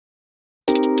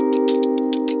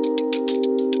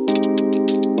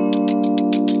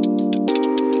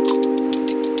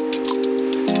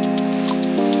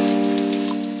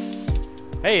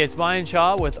Hey, it's Brian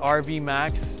Shaw with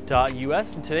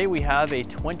RVMax.us, and today we have a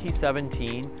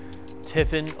 2017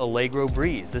 Tiffin Allegro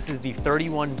Breeze. This is the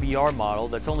 31BR model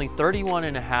that's only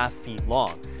 31.5 feet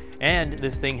long, and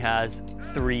this thing has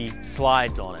 3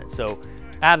 slides on it. So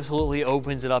absolutely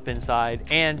opens it up inside,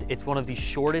 and it's one of the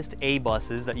shortest A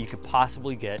buses that you could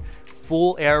possibly get.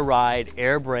 Full air ride,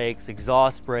 air brakes,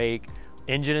 exhaust brake,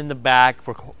 engine in the back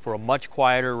for a much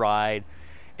quieter ride.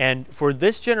 And for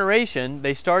this generation,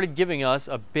 they started giving us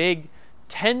a big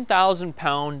 10,000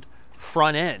 pound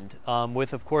front end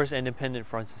with, of course, independent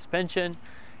front suspension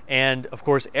and, of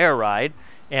course, air ride.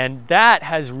 And that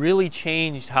has really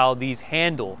changed how these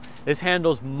handle. This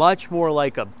handles much more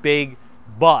like a big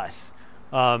bus.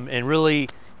 And really,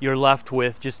 you're left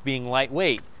with just being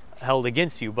lightweight held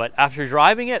against you. But after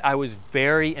driving it, I was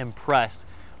very impressed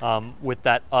with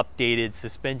that updated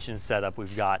suspension setup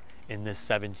we've got in this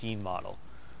 17 model.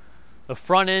 The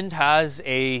front end has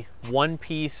a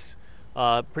one-piece,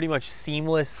 pretty much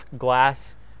seamless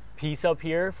glass piece up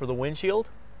here for the windshield,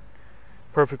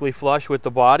 perfectly flush with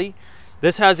the body.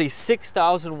 This has a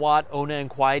 6,000 watt Onan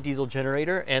quiet diesel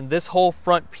generator, and this whole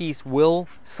front piece will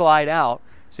slide out,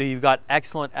 so you've got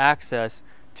excellent access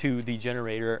to the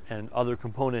generator and other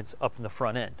components up in the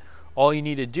front end. All you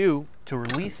need to do to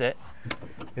release it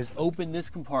is open this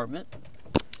compartment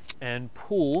and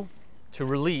pull to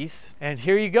release, and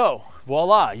here you go.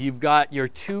 Voila, you've got your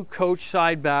 2 coach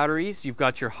side batteries, you've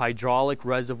got your hydraulic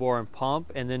reservoir and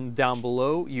pump, and then down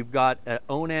below you've got an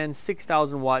Onan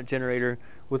 6,000 watt generator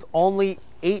with only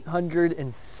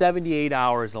 878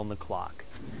 hours on the clock.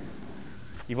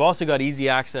 You've also got easy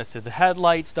access to the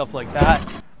headlights, stuff like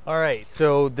that. All right,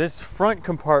 so this front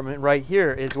compartment right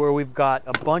here is where we've got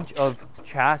a bunch of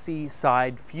chassis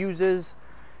side fuses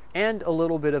and a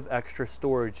little bit of extra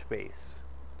storage space.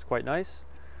 Quite nice.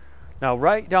 Now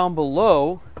right down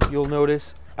below, you'll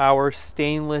notice our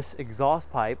stainless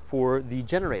exhaust pipe for the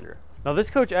generator. Now this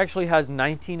coach actually has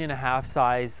 19.5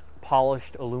 size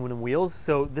polished aluminum wheels,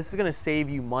 so this is going to save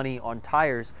you money on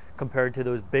tires compared to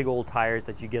those big old tires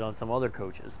that you get on some other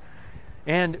coaches.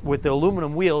 And with the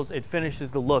aluminum wheels, it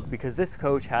finishes the look because this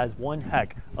coach has one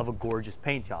heck of a gorgeous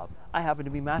paint job. I happen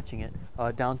to be matching it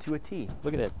down to a T.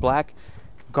 Look at it, black,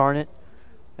 garnet,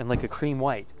 and like a cream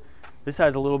white. This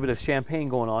has a little bit of champagne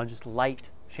going on, just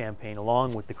light champagne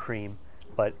along with the cream,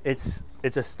 but it's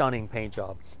a stunning paint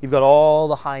job. You've got all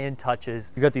the high-end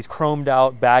touches. You've got these chromed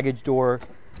out baggage door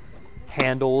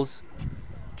handles,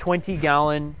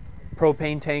 20-gallon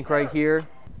propane tank right here,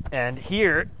 and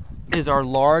here is our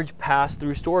large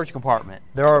pass-through storage compartment.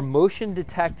 There are motion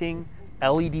detecting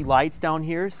LED lights down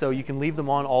here, so you can leave them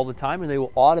on all the time and they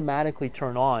will automatically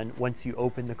turn on once you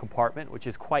open the compartment, which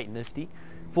is quite nifty.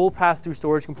 Full pass-through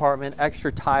storage compartment, extra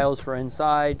tiles for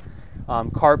inside,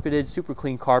 carpeted, super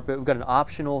clean carpet. We've got an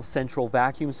optional central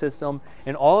vacuum system,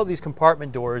 and all of these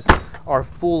compartment doors are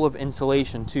full of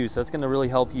insulation too, so that's going to really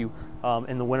help you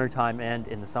in the wintertime and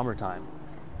in the summertime.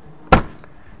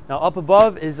 Now up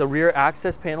above is a rear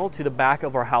access panel to the back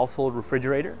of our household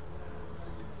refrigerator.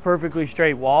 Perfectly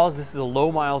straight walls. This is a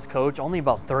low miles coach, only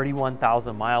about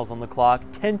 31,000 miles on the clock.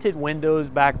 Tinted windows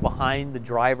back behind the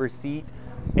driver's seat.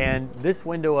 And this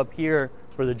window up here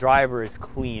for the driver is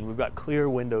clean. We've got clear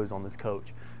windows on this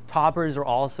coach. Toppers are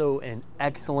also in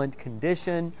excellent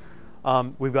condition.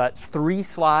 We've got 3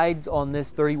 slides on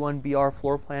this 31BR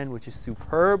floor plan, which is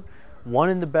superb. 1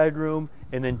 in the bedroom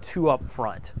and then 2 up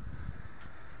front.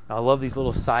 Now, I love these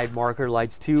little side marker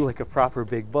lights too, like a proper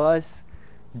big bus.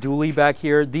 Dually back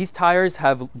here. These tires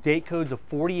have date codes of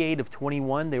 48 of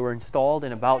 21. They were installed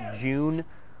in about June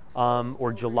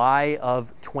or July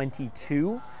of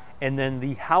 22, and then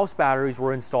the house batteries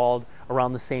were installed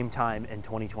around the same time in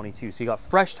 2022. So you got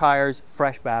fresh tires,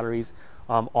 fresh batteries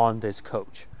on this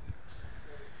coach.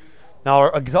 Now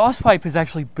our exhaust pipe is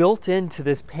actually built into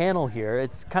this panel here.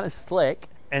 It's kind of slick.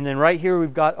 And then right here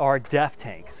we've got our DEF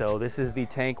tank. So this is the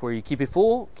tank where you keep it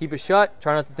full, keep it shut,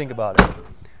 try not to think about it.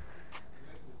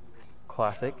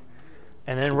 Classic.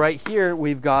 And then right here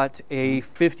we've got a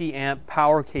 50 amp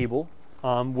power cable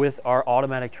with our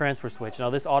automatic transfer switch. Now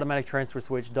this automatic transfer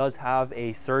switch does have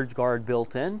a surge guard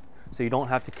built in, so you don't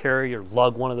have to carry or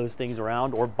lug one of those things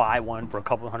around or buy one for a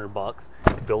couple $100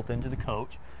 built into the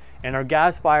coach. And our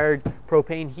gas-fired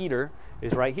propane heater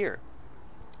is right here.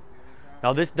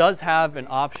 Now this does have an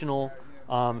optional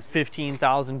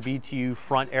 15,000 BTU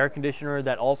front air conditioner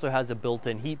that also has a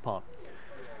built-in heat pump.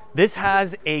 This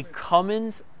has a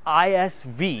Cummins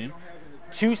ISV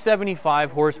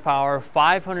 275 horsepower,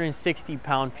 560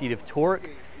 pound-feet of torque,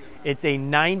 It's a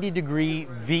 90-degree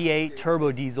V8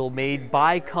 turbo diesel made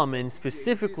by Cummins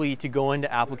specifically to go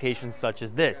into applications such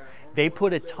as this. They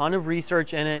put a ton of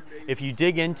research in it. If you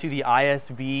dig into the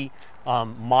ISV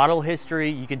model history,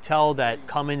 you can tell that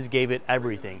Cummins gave it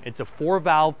everything. It's a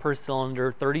 4-valve per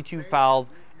cylinder, 32-valve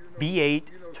V8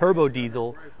 turbo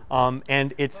diesel,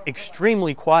 and it's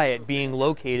extremely quiet being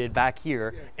located back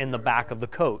here in the back of the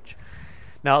coach.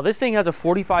 Now this thing has a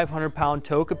 4,500 pound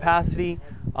tow capacity.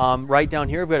 Right down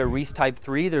here, we've got a Reese Type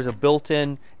 3. There's a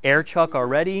built-in air chuck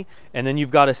already, and then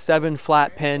you've got a 7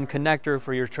 flat pin connector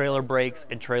for your trailer brakes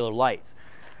and trailer lights.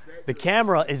 The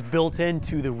camera is built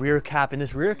into the rear cap, and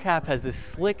this rear cap has this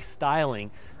slick styling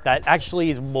that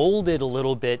actually is molded a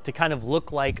little bit to kind of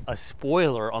look like a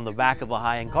spoiler on the back of a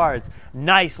high-end car. It's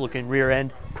nice looking rear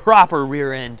end, proper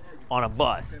rear end on a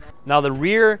bus. Now the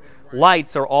rear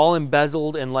lights are all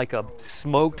embezzled in like a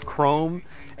smoked chrome,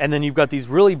 and then you've got these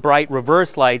really bright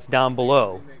reverse lights down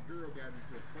below.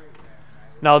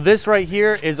 Now this right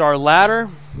here is our ladder.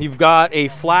 You've got a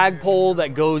flagpole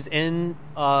that goes in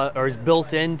or is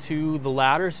built into the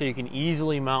ladder, so you can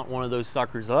easily mount one of those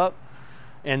suckers up.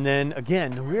 And then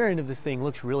again, the rear end of this thing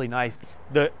looks really nice.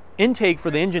 The intake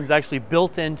for the engine is actually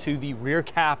built into the rear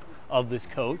cap of this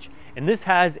coach, and this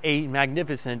has a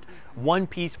magnificent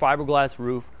one-piece fiberglass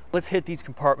roof. Let's hit these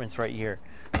compartments right here.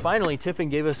 Finally, Tiffin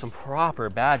gave us some proper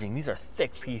badging. These are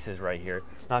thick pieces right here,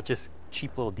 not just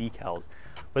cheap little decals.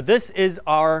 But this is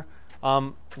our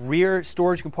rear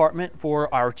storage compartment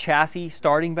for our chassis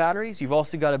starting batteries. You've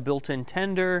also got a built-in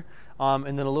tender,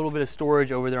 and then a little bit of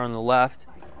storage over there on the left.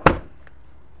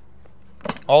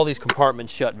 All these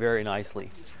compartments shut very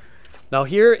nicely. Now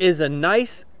here is a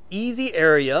nice easy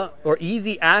area or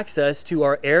easy access to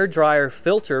our air dryer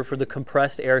filter for the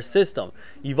compressed air system.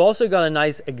 You've also got a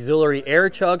nice auxiliary air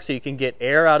chuck so you can get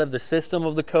air out of the system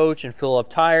of the coach and fill up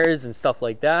tires and stuff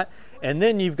like that. And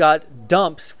then you've got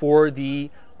dumps for the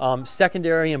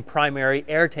secondary and primary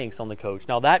air tanks on the coach.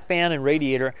 Now that fan and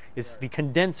radiator is the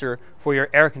condenser for your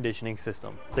air conditioning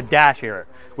system, the dash air,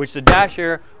 which the dash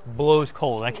air blows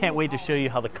cold. I can't wait to show you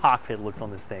how the cockpit looks on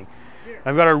this thing.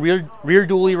 I've got our rear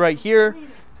dually right here.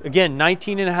 Again,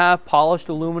 19.5 polished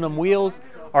aluminum wheels.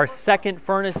 Our second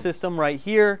furnace system right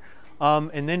here.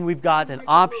 And then we've got an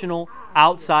optional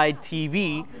outside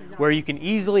TV where you can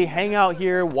easily hang out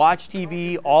here, watch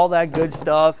TV, all that good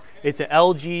stuff. It's an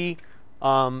LG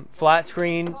flat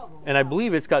screen, and I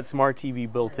believe it's got smart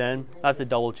TV built in. I have to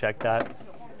double check that.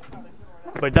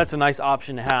 But that's a nice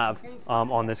option to have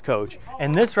on this coach.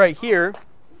 And this right here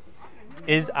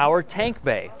is our tank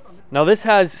bay. Now this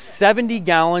has 70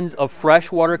 gallons of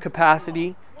fresh water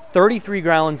capacity, 33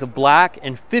 gallons of black,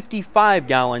 and 55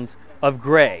 gallons of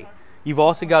gray. You've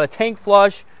also got a tank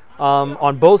flush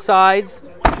on both sides,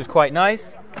 which is quite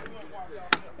nice.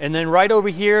 And then right over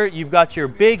here, you've got your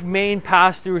big main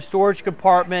pass-through storage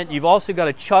compartment. You've also got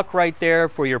a chuck right there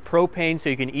for your propane, so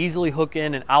you can easily hook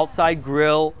in an outside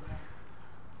grill.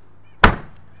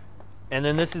 And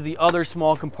then this is the other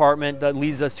small compartment that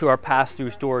leads us to our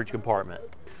pass-through storage compartment.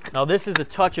 Now this is a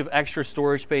touch of extra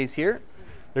storage space here.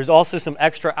 There's also some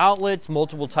extra outlets,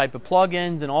 multiple type of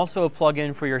plug-ins, and also a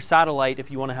plug-in for your satellite if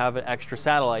you want to have an extra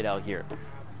satellite out here.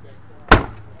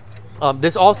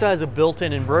 This also has a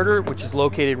built-in inverter, which is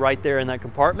located right there in that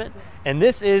compartment. And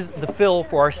this is the fill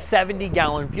for our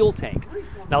 70-gallon fuel tank.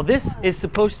 Now this is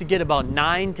supposed to get about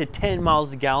 9 to 10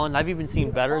 miles a gallon. I've even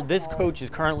seen better. This coach is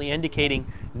currently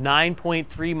indicating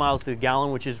 9.3 miles to the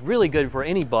gallon, which is really good for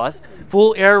any bus.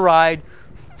 Full air ride,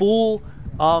 full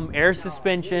air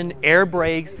suspension, air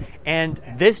brakes, and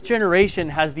this generation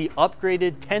has the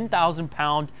upgraded 10,000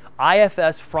 pound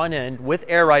IFS front end with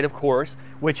air ride, of course,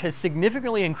 which has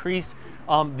significantly increased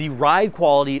the ride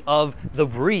quality of the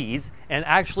Breeze and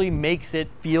actually makes it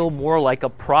feel more like a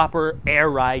proper air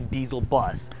ride diesel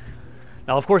bus.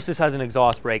 Now, of course, this has an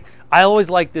exhaust brake. I always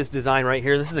like this design right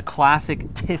here. This is a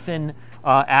classic Tiffin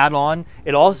add-on.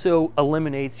 It also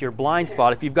eliminates your blind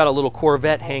spot. If you've got a little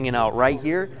Corvette hanging out right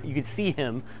here, you can see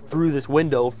him through this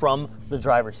window from the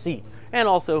driver's seat. And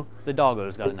also, the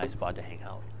doggo's got a nice spot to hang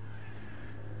out.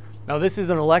 Now this is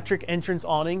an electric entrance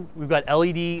awning. We've got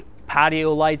LED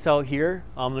patio lights out here.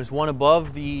 There's one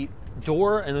above the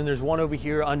door, and then there's one over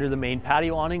here under the main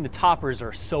patio awning. The toppers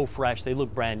are so fresh, they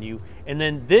look brand new. And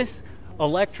then this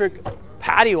electric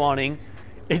patio awning,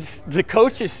 the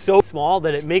coach is so small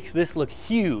that it makes this look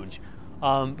huge.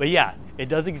 But yeah, it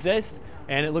does exist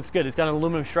and it looks good. It's got an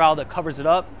aluminum shroud that covers it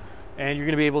up, and you're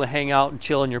gonna be able to hang out and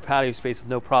chill in your patio space with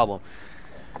no problem.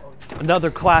 Another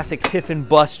classic Tiffin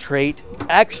bus trait,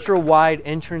 extra wide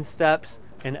entrance steps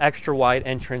and extra wide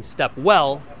entrance step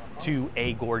well to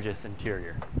a gorgeous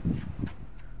interior.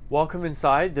 Welcome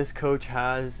inside. This coach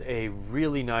has a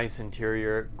really nice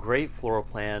interior, great floor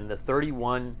plan. The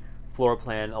 31 floor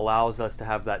plan allows us to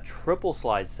have that triple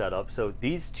slide setup. So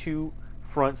these two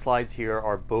front slides here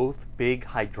are both big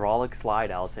hydraulic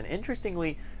slide outs. And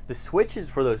interestingly, the switches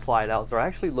for those slide outs are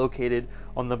actually located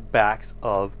on the backs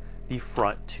of the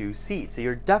front two seats. So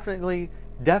you're definitely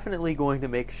going to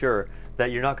make sure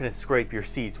that you're not going to scrape your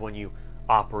seats when you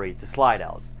operate the slide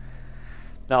outs.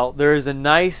 Now there is a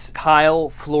nice tile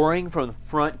flooring from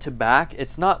front to back.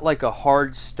 It's not like a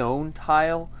hard stone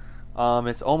tile.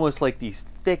 It's almost like these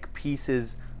thick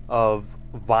pieces of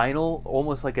vinyl,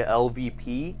 almost like a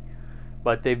LVP,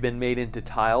 but they've been made into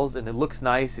tiles, and it looks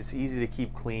nice. It's easy to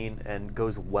keep clean and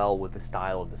goes well with the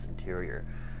style of this interior.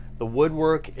 The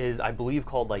woodwork is, I believe,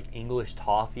 called like English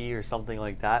toffee or something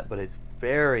like that, but it's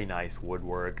very nice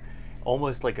woodwork,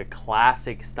 almost like a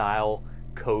classic style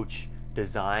coach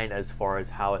design as far as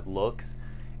how it looks.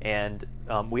 And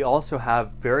we also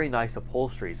have very nice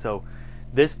upholstery. So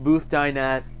this booth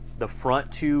dinette, the front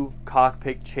two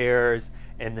cockpit chairs,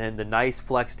 and then the nice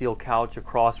flex steel couch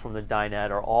across from the dinette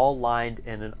are all lined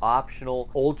in an optional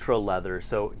ultra leather,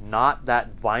 so not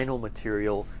that vinyl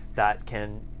material that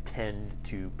can tend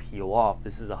to peel off.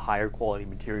 This is a higher quality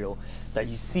material that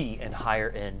you see in higher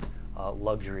end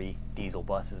luxury diesel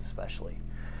buses especially.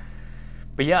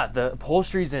 But yeah, the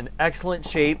upholstery is in excellent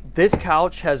shape. This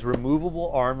couch has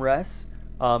removable armrests,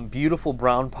 beautiful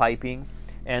brown piping,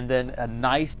 and then a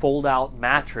nice fold-out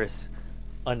mattress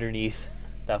underneath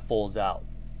that folds out,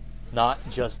 not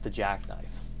just the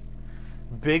jackknife.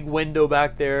 Big window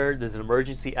back there. There's an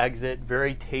emergency exit.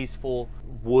 Very tasteful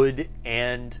wood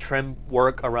and trim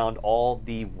work around all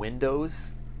the windows.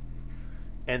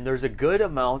 And there's a good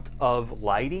amount of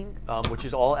lighting, which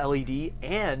is all LED,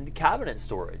 and cabinet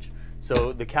storage.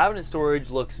 So the cabinet storage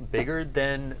looks bigger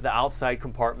than the outside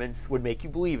compartments would make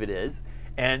you believe it is.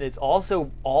 And it's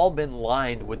also all been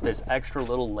lined with this extra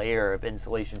little layer of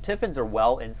insulation. Tiffins are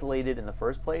well insulated in the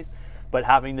first place, but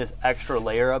having this extra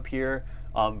layer up here,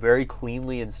 very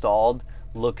cleanly installed,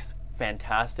 looks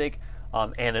fantastic.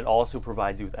 And it also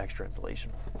provides you with extra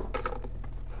insulation.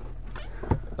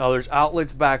 Now there's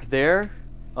outlets back there.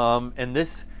 And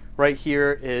this right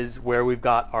here is where we've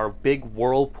got our big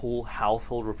Whirlpool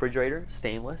household refrigerator,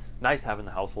 stainless. Nice having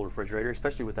the household refrigerator,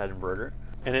 especially with that inverter.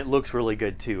 And it looks really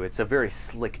good too. It's a very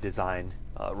slick design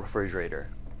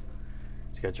refrigerator.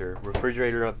 So you got your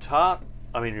refrigerator up top,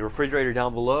 your refrigerator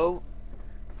down below,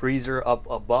 freezer up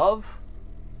above.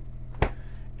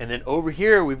 And then over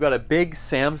here, we've got a big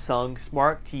Samsung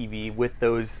smart TV with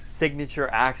those signature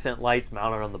accent lights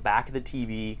mounted on the back of the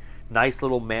TV. Nice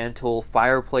little mantle,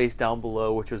 fireplace down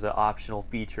below, which is an optional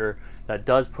feature that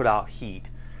does put out heat.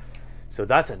 So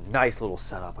that's a nice little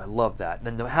setup. I love that.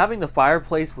 And then having the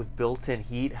fireplace with built-in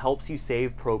heat helps you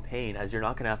save propane, as you're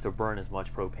not going to have to burn as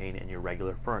much propane in your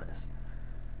regular furnace.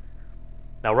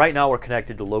 Now right now we're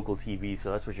connected to local TV,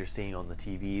 so that's what you're seeing on the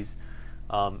TVs.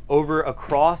 Over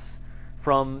across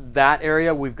from that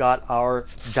area, we've got our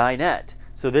dinette.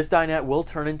 So this dinette will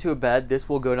turn into a bed. This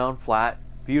will go down flat.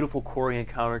 Beautiful Corian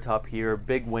countertop here,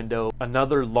 big window,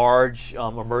 another large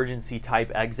emergency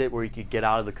type exit where you could get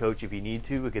out of the coach if you need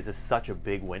to, because it's such a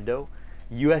big window.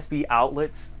 USB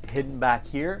outlets hidden back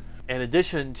here, in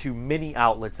addition to mini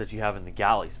outlets that you have in the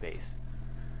galley space.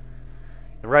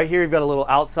 And right here you've got a little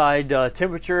outside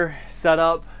temperature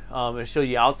setup. It'll show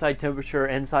you outside temperature,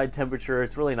 inside temperature.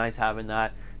 It's really nice having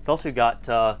that. It's also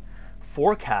got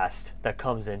forecast that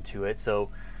comes into it, so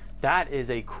that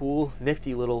is a cool,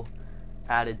 nifty little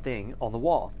added thing on the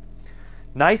wall.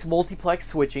 Nice multiplex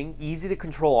switching, easy to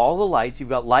control all the lights. You've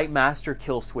got light master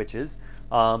kill switches,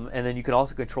 and then you can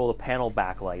also control the panel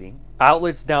backlighting.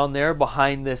 Outlets down there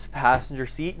behind this passenger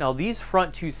seat. Now these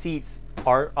front two seats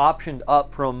are optioned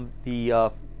up from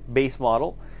the base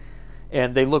model,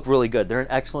 and they look really good. They're in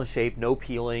excellent shape, no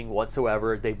peeling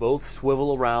whatsoever. They both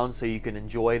swivel around so you can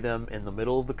enjoy them in the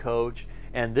middle of the coach,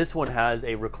 and this one has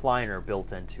a recliner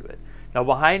built into it. Now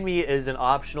behind me is an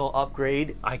optional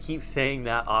upgrade. I keep saying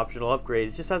that optional upgrade.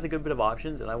 It just has a good bit of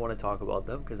options, and I want to talk about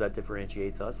them because that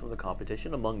differentiates us from the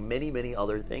competition, among many, many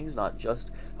other things, not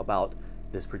just about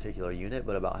this particular unit,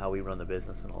 but about how we run the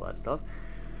business and all that stuff.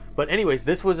 But anyways,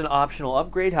 this was an optional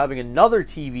upgrade, having another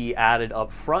TV added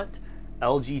up front,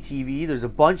 LG TV. There's a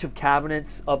bunch of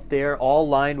cabinets up there, all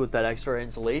lined with that extra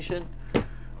insulation,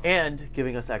 and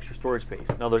giving us extra storage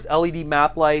space. Now there's LED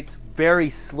map lights, very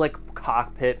slick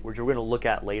cockpit, which we're going to look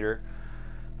at later.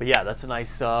 But yeah, that's a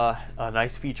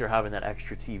nice feature, having that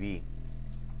extra TV.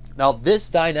 Now this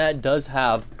dinette does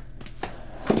have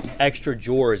extra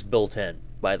drawers built in,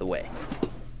 by the way.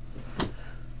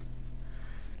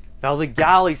 Now the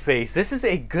galley space, this is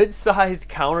a good sized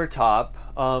countertop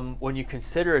when you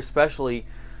consider especially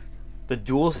the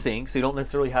dual sink, so you don't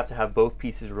necessarily have to have both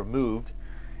pieces removed,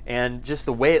 and just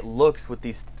the way it looks with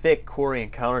these thick Corian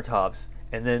countertops,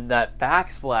 and then that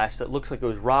backsplash that looks like it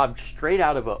was robbed straight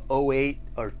out of a '08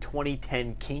 or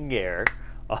 2010 King Air.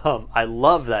 I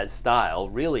love that style,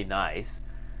 really nice.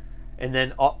 And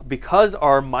then because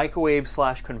our microwave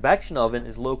 / convection oven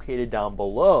is located down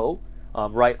below,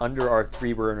 right under our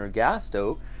 3-burner gas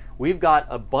stove, we've got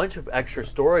a bunch of extra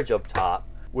storage up top,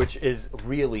 which is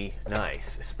really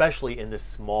nice, especially in this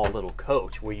small little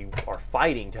coach where you are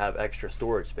fighting to have extra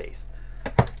storage space.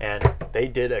 And they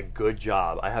did a good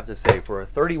job, I have to say. For a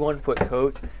 31-foot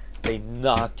coach, they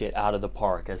knocked it out of the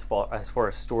park as far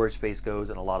as storage space goes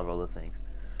and a lot of other things.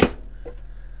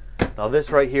 Now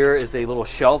this right here is a little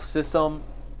shelf system,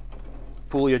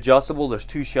 fully adjustable. There's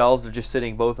 2 shelves, they're just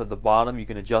sitting both at the bottom. You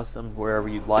can adjust them wherever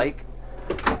you'd like.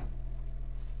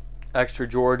 Extra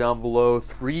drawer down below,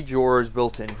 3 drawers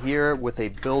built in here with a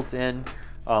built-in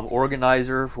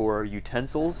organizer for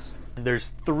utensils. And there's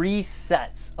 3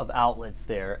 sets of outlets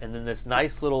there, and then this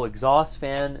nice little exhaust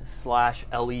fan /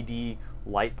 LED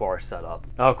light bar setup.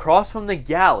 Now across from the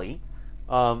galley,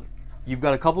 you've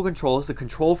got a couple controls. The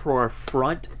control for our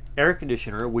front air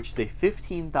conditioner, which is a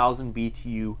 15,000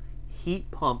 BTU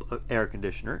heat pump air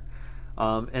conditioner.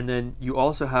 And then you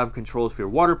also have controls for your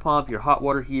water pump, your hot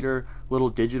water heater, little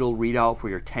digital readout for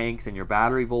your tanks and your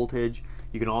battery voltage.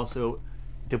 You can also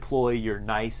deploy your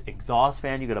nice exhaust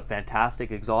fan. You got a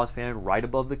fantastic exhaust fan right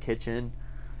above the kitchen.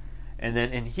 And then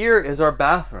in here is our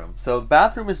bathroom. So the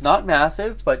bathroom is not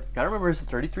massive, but gotta remember it's a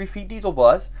 33 feet diesel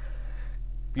bus.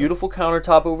 Beautiful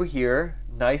countertop over here.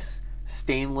 Nice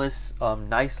stainless,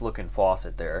 nice looking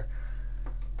faucet there.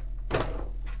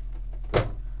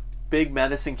 Big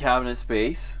medicine cabinet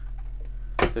space.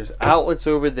 There's outlets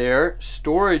over there,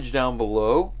 storage down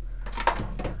below,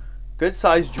 good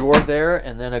sized drawer there,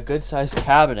 and then a good sized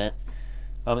cabinet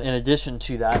in addition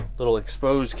to that little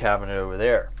exposed cabinet over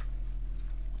there.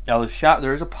 Now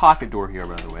there is a pocket door here,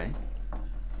 by the way.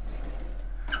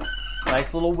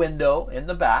 Nice little window in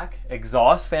the back,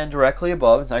 exhaust fan directly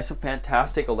above. It's nice and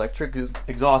fantastic electric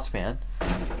exhaust fan.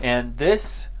 And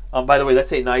this, by the way,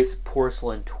 that's a nice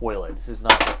porcelain toilet. This is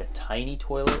not like a tiny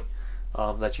toilet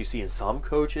that you see in some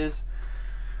coaches,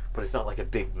 but it's not like a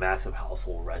big, massive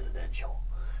household residential.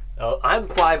 I'm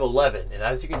 5'11", and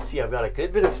as you can see, I've got a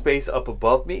good bit of space up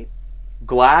above me.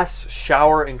 Glass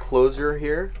shower enclosure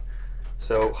here,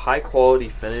 so high quality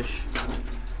finish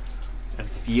and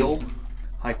feel.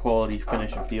 High quality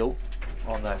finish and feel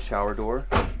on that shower door.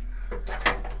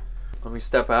 Let me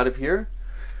step out of here.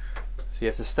 So you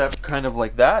have to step kind of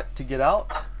like that to get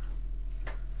out.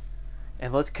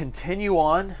 And let's continue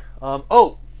on. I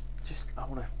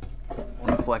want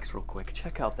to flex real quick.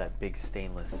 Check out that big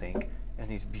stainless sink and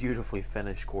these beautifully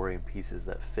finished Corian pieces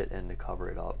that fit in to cover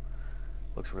it up.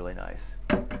 Looks really nice.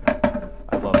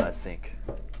 I love that sink.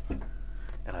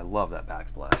 And I love that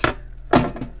backsplash.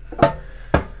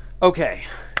 Okay,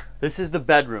 this is the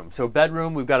bedroom. So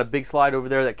bedroom, we've got a big slide over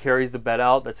there that carries the bed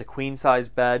out. That's a queen size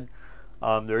bed.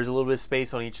 There's a little bit of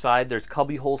space on each side. There's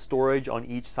cubby hole storage on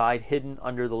each side, hidden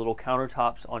under the little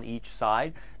countertops on each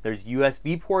side. There's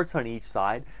USB ports on each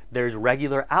side. There's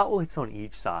regular outlets on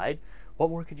each side.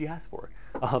 What more could you ask for?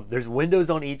 There's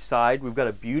windows on each side. We've got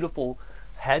a beautiful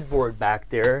headboard back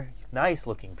there. Nice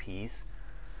looking piece.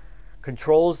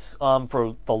 Controls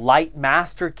for the light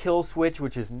master kill switch,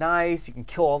 which is nice. You can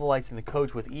kill all the lights in the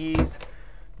coach with ease.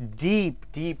 Deep,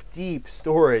 deep, deep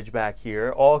storage back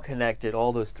here, all connected.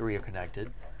 All those 3 are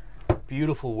connected.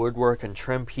 Beautiful woodwork and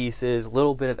trim pieces. A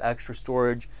little bit of extra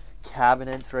storage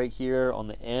cabinets right here on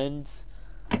the ends.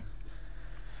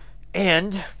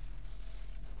 And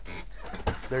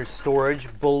there's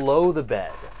storage below the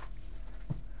bed.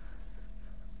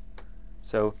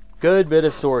 So good bit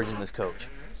of storage in this coach.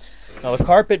 Now the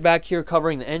carpet back here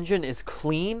covering the engine is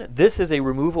clean. This is a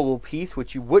removable piece,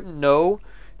 which you wouldn't know.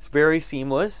 It's very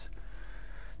seamless.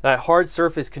 That hard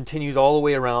surface continues all the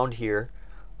way around here.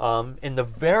 In the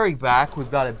very back,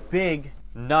 we've got a big,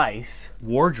 nice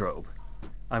wardrobe.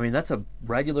 I mean, that's a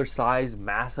regular size,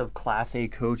 massive Class A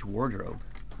coach wardrobe.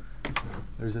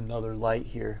 There's another light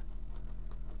here.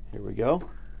 Here we go.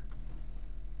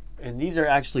 And these are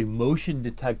actually motion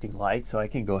detecting lights, so I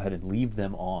can go ahead and leave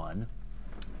them on.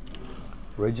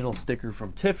 Original sticker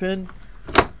from Tiffin.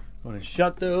 I'm going to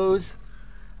shut those.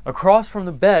 Across from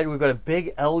the bed, we've got a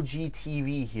big LG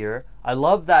TV here. I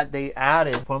love that they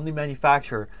added, from the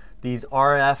manufacturer, these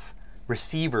RF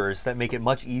receivers that make it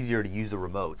much easier to use the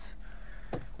remotes.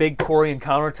 Big Corian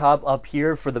countertop up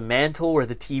here for the mantle where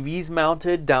the TV's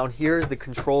mounted. Down here is the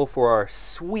control for our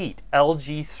sweet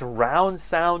LG surround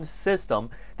sound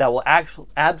system that will actually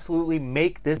absolutely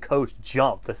make this coach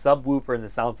jump. The subwoofer and the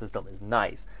sound system is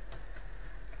nice.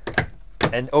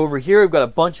 And over here, we've got a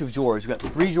bunch of drawers. We've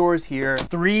got 3 drawers here,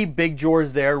 3 big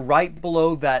drawers there, right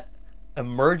below that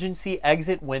emergency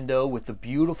exit window with the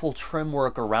beautiful trim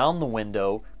work around the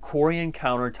window, Corian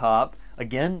countertop.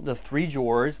 Again, the 3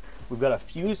 drawers. We've got a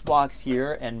fuse box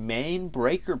here and main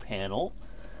breaker panel.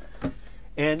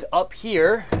 And up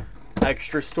here,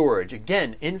 extra storage.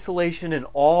 Again, insulation in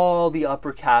all the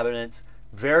upper cabinets,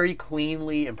 very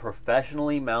cleanly and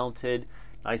professionally mounted.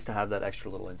 Nice to have that extra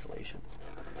little insulation.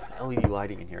 LED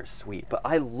lighting in here is sweet. But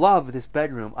I love this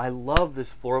bedroom. I love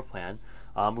this floor plan.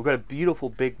 We've got a beautiful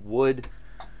big wood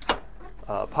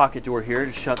pocket door here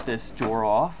to shut this door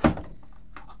off.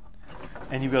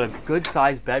 And you've got a good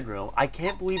sized bedroom. I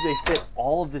can't believe they fit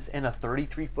all of this in a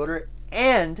 33-footer,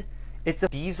 and it's a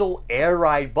diesel air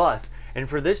ride bus. And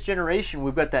for this generation,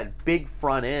 we've got that big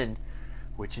front end,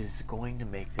 which is going to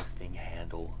make this thing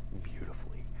handle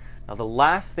beautifully. Now, the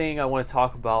last thing I want to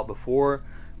talk about before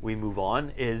we move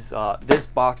on is this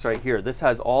box right here. This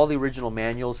has all the original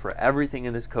manuals for everything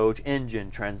in this coach: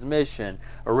 engine, transmission,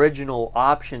 original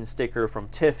option sticker from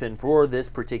Tiffin for this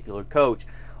particular coach.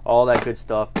 All that good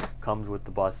stuff comes with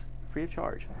the bus free of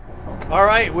charge. All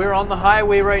right, we're on the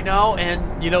highway right now,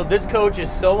 and you know, this coach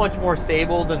is so much more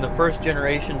stable than the first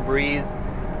generation Breeze.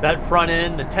 That front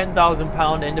end, the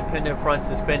 10,000-pound independent front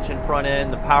suspension front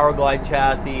end, the Power Glide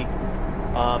chassis,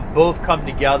 both come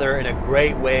together in a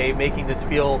great way, making this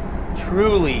feel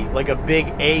truly like a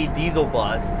big A diesel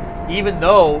bus, even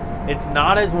though it's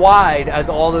not as wide as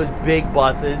all those big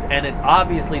buses, and it's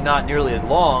obviously not nearly as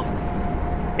long.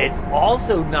 It's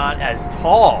also not as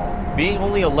tall. Being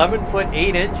only 11 foot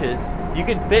 8 inches, you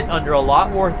can fit under a lot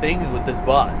more things with this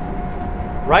bus.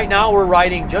 Right now we're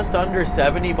riding just under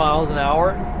 70 miles an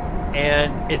hour,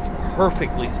 and it's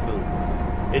perfectly smooth.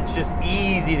 It's just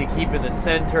easy to keep in the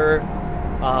center,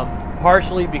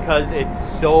 partially because it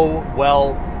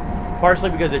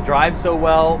drives so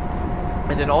well,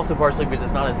 and then also partially because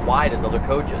it's not as wide as other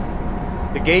coaches.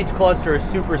 The gauge cluster is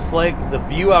super slick. The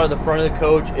view out of the front of the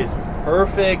coach is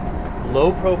perfect.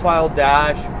 Low profile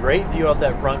dash, great view out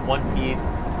that front one piece.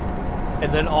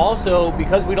 And then also,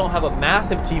 because we don't have a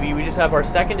massive TV, we just have our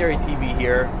secondary TV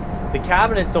here, the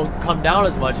cabinets don't come down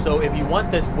as much, so if you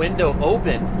want this window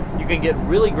open, you can get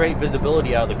really great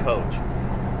visibility out of the coach.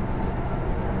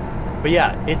 But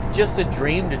yeah, it's just a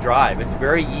dream to drive. It's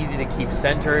very easy to keep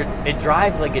centered. It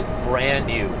drives like it's brand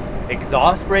new.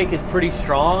 Exhaust brake is pretty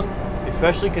strong,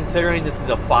 especially considering this is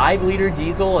a 5-liter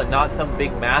diesel and not some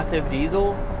big massive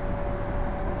diesel.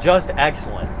 Just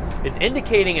excellent. It's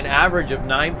indicating an average of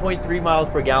 9.3 miles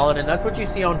per gallon, and that's what you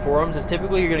see on forums, is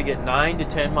typically you're going to get 9 to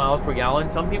 10 miles per gallon.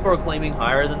 Some people are claiming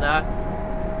higher than that,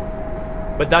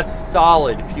 but that's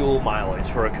solid fuel mileage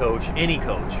for a coach, any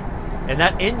coach. And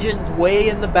that engine's way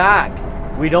in the back.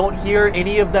 We don't hear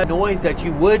any of that noise that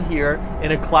you would hear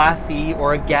in a Class C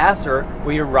or a gasser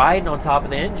where you're riding on top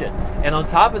of the engine. And on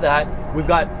top of that, we've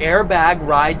got airbag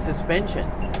ride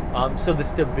suspension. So the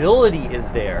stability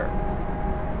is there,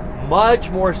 much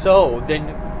more so than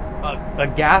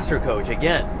a gasser coach.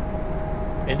 Again,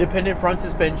 independent front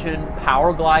suspension,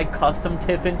 Power Glide custom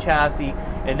Tiffin chassis,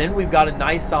 and then we've got a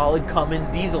nice solid Cummins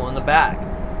diesel in the back.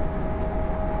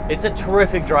 It's a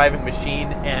terrific driving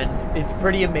machine, and it's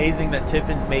pretty amazing that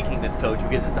Tiffin's making this coach,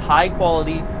 because it's a high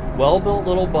quality, well-built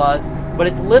little bus, but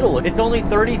it's little. It's only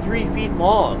 33 feet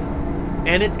long,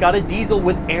 and it's got a diesel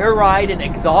with air ride and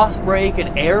exhaust brake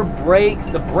and air brakes.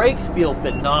 The brakes feel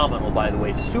phenomenal, by the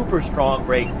way, super strong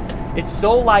brakes. It's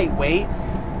so lightweight.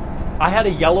 I had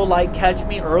a yellow light catch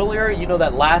me earlier, you know,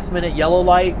 that last minute yellow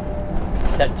light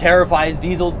that terrifies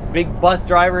diesel big bus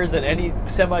drivers and any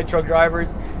semi-truck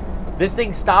drivers. This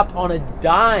thing stopped on a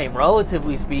dime,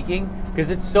 relatively speaking, because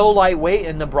it's so lightweight,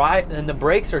 and the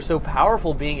brakes are so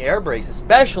powerful, being air brakes,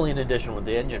 especially in addition with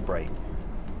the engine brake.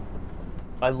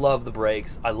 I love the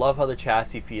brakes. I love how the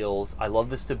chassis feels. I love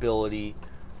the stability.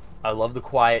 I love the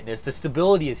quietness. The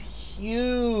stability is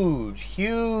huge,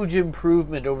 huge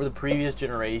improvement over the previous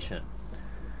generation.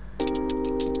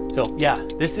 So yeah,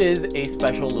 this is a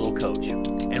special little coach.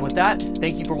 And with that,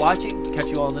 thank you for watching. Catch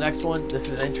you all in the next one. This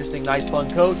is an interesting, nice, fun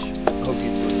coach. I hope you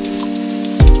enjoy it.